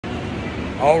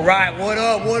All right, what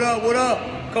up, what up, what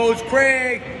up? Coach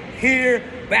Craig here,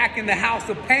 back in the house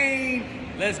of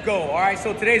pain. Let's go. All right,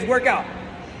 so today's workout,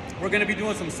 we're gonna be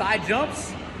doing some side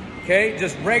jumps, okay?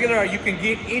 Just regular, or you can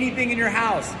get anything in your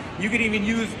house. You can even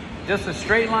use just a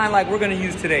straight line like we're gonna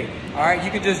use today. All right, you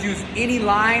can just use any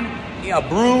line, a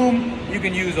broom, you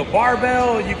can use a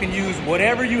barbell, you can use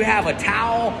whatever you have, a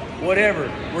towel, whatever.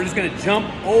 We're just gonna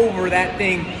jump over that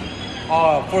thing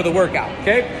for the workout,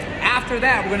 okay? After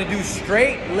that, we're gonna do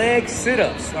straight leg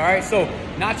sit-ups, all right? So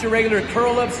not your regular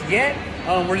curl-ups yet.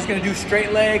 We're just gonna do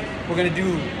straight leg. We're gonna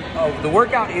do, the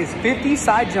workout is 50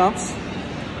 side jumps,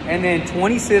 and then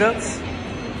 20 sit-ups,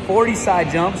 40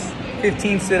 side jumps,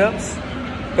 15 sit-ups,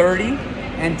 30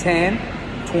 and 10,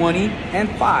 20 and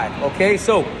 5, okay?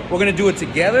 So we're gonna do it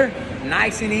together,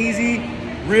 nice and easy,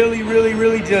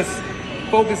 really just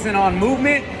focusing on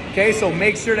movement, okay? So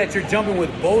make sure that you're jumping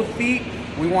with both feet.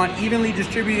 We want evenly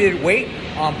distributed weight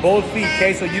on both feet,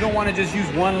 okay? So you don't want to just use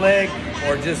one leg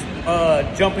or just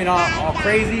jumping all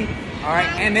crazy, all right?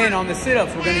 And then on the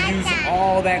sit-ups, we're gonna use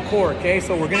all that core, okay?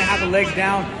 So we're gonna have the legs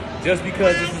down just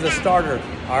because this is a starter,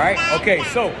 all right? Okay,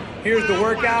 so here's the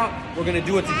workout. We're gonna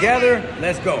do it together.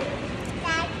 Let's go.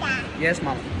 Yes,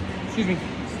 Mom. Excuse me.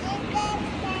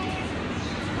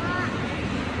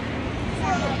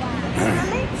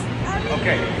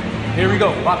 Okay, here we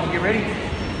go. Papa, get ready.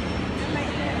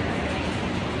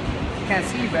 Can't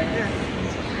see you back there.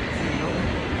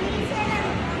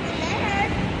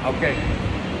 Okay.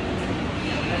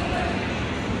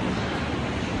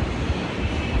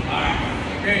 All right.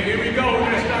 Okay, here we go.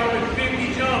 We're gonna start with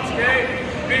 50 jumps, okay?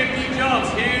 50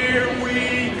 jumps. Here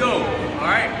we go. All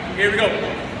right, here we go.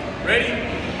 Ready,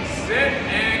 set,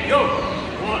 and go.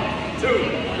 1, 2,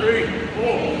 3,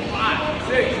 4, 5,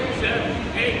 6, 7,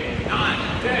 8, 9,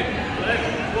 10,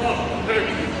 11, 12,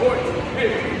 13, 14,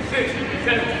 15, 16,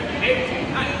 17,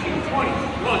 18, 19, 20,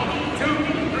 1, 2,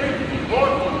 3, 4,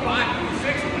 5,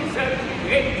 6, 7,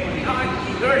 8, 29,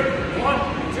 30, 1,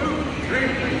 2, 3,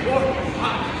 4,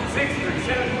 5, 6,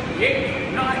 7,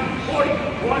 8, 9, 40,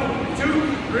 1,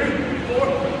 2, 3, 4,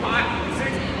 5,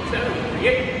 6, 7,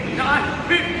 8, 9,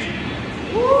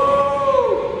 50.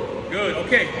 Woo! Good,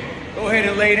 okay. Go ahead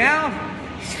and lay down,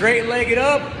 straight leg it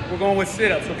up. We're going with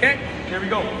sit-ups, okay? Here we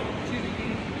go.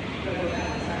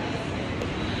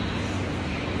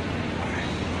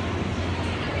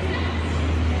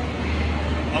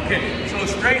 Okay, so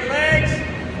straight legs.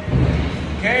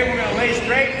 Okay, we're gonna lay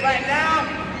straight, flat down,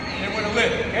 and we're gonna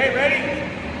lift. Okay, ready?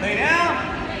 Lay down,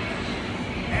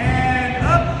 and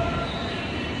up.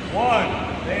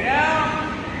 1, lay down,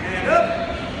 and up.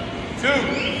 2,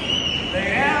 lay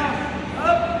down,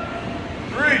 up.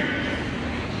 3,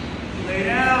 lay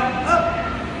down, up.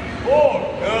 4,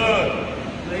 good.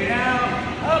 Lay down,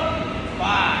 up.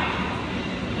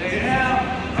 5, lay down,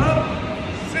 up.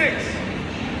 6,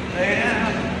 lay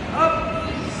down, up.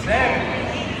 7,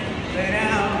 lay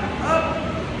down, up.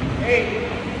 8,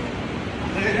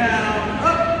 lay down,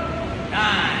 up.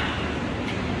 9,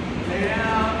 lay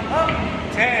down, up.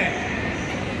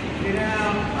 10, lay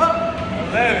down, up.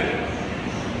 11,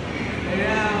 lay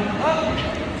down, up.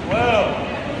 12,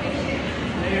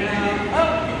 lay down,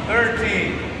 up.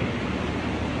 13,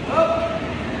 up.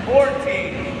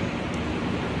 14,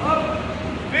 up.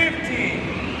 15,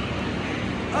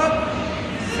 up.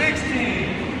 16,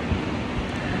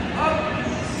 up.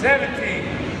 17,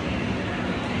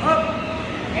 up.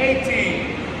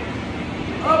 18,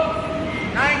 up.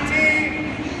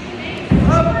 19,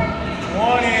 up.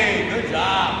 20. Good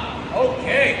job.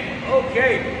 Okay.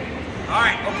 All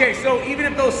right, okay, so even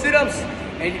if those sit-ups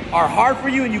are hard for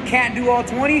you and you can't do all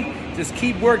 20, just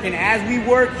keep working. As we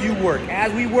work, you work.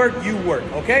 As we work, you work,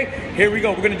 okay? Here we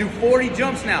go. We're gonna do 40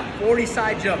 jumps now, 40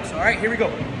 side jumps. All right, here we go.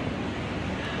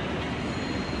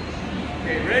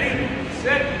 Okay, ready,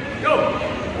 set, go.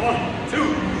 1,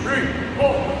 2, 3,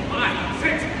 4, 5,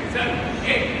 6, 7,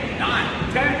 8,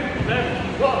 9, 10,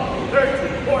 11, 12,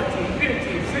 13, 14,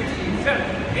 15, 16,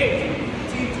 17,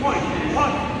 18, 20,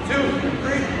 1, 2,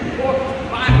 3, 4,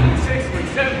 5, 6,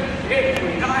 7, 8,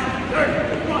 29,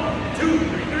 30, 1, 2,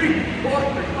 3, 4,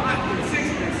 5, 6,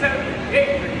 7,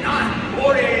 8, 9,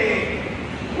 40.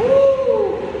 Woo!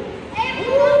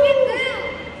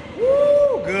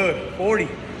 Woo! Good. 40.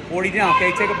 40 down.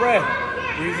 Okay, take a breath.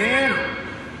 Breathe in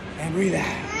and breathe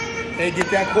out. Okay, get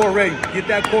that core ready. Get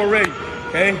that core ready.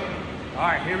 Okay? All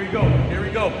right, here we go. Here we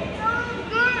go.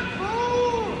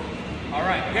 All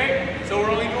right, okay? So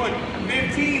we're only doing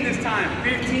 15 this time.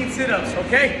 15 sit-ups,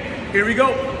 okay? Here we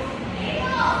go.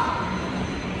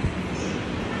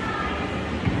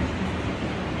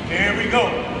 Here we go.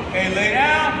 Okay, lay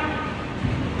down.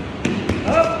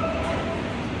 Up.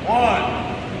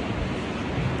 1,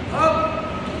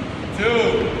 2,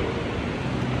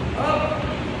 up,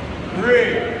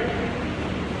 3,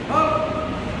 up,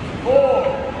 4,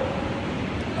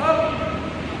 up,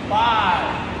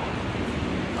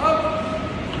 5, up,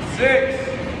 6,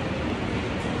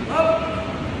 up,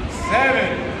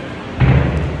 7,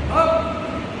 up,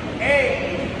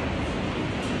 8,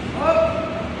 up,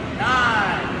 9,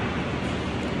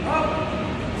 up,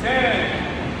 10,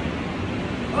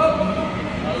 up,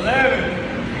 11,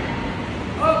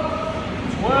 up,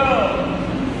 12,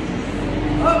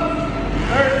 up,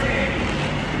 13,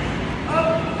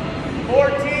 up,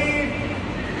 14,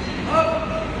 up,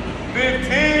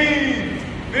 15,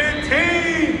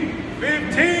 15,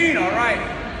 15. All right.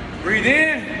 Breathe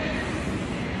in,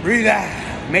 breathe out.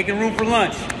 Making room for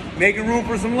lunch. Making room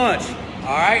for some lunch.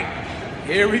 All right.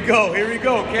 Here we go. Here we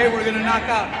go. Okay, we're gonna knock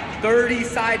out 30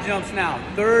 side jumps now.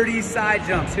 30 side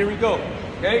jumps. Here we go.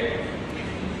 Okay.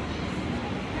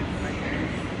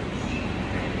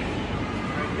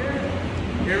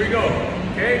 Here we go.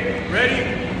 Okay, ready,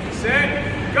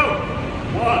 set, go.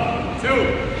 1, 2,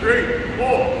 3,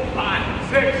 4, 5,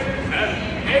 6, 7,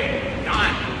 8,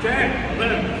 9, 10,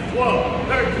 11, 12,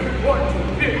 13,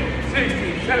 14, 15,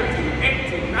 16, 17,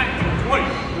 18, 19, 20,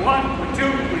 21, 22,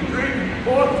 23,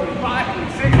 24, 25,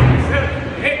 26, 27,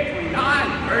 28,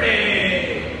 29, 30.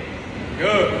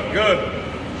 Good, good.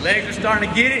 Legs are starting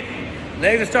to get it.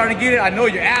 Legs are starting to get it. I know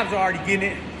your abs are already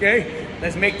getting it, okay?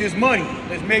 Let's make this money.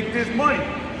 Let's make this money.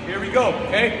 Here we go,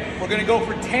 okay? We're gonna go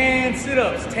for 10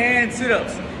 sit-ups, 10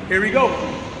 sit-ups. Here we go.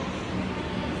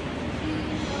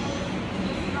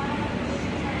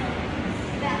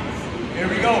 Here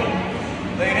we go.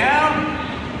 Lay down.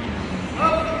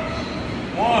 Up.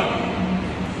 1.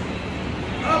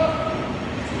 Up.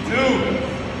 2.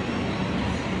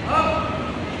 Up.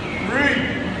 3.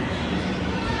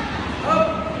 Up.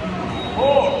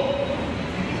 4.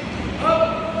 Up.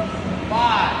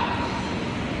 5.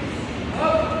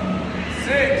 Up.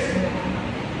 6.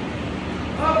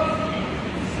 Up.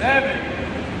 7.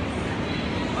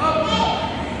 Up.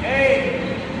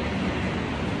 8.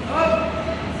 Up.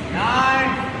 9.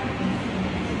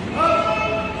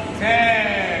 Up.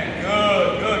 10. Good,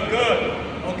 good, good.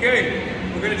 Okay,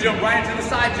 we're gonna jump right into the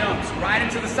side jumps. Right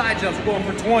into the side jumps. We're going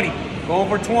for 20. Going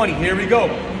for 20. Here we go.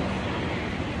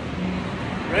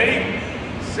 Ready,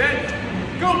 set,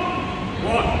 go.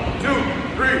 1, 2,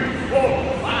 3, 4,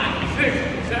 5, 6,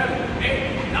 7,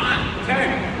 8, 9,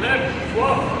 10, 11,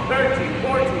 12, 13,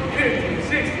 14, 15,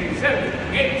 16,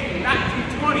 17, 18,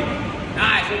 19, 20.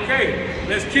 Nice, okay.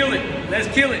 Let's kill it. Let's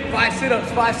kill it. 5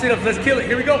 sit-ups, 5 sit-ups. Let's kill it.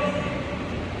 Here we go. All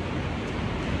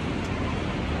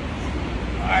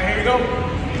right, here we go.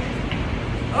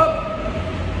 Up.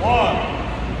 1.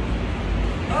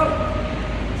 Up.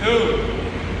 2.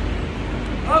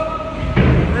 Up.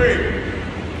 3.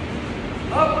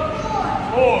 Up.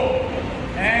 4.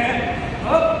 And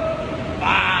up.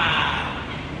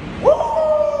 5. Woo!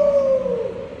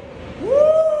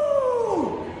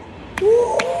 Woo!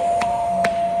 Woo!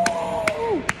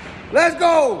 Let's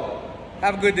go!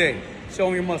 Have a good day. Show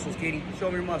me your muscles, Katie. Show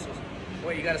me your muscles.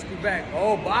 Wait, you gotta scoot back.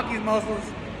 Oh, Baki's muscles.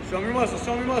 Show me your muscles.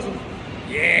 Show me your muscles.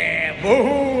 Yeah,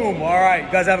 boom! All right,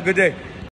 you guys have a good day.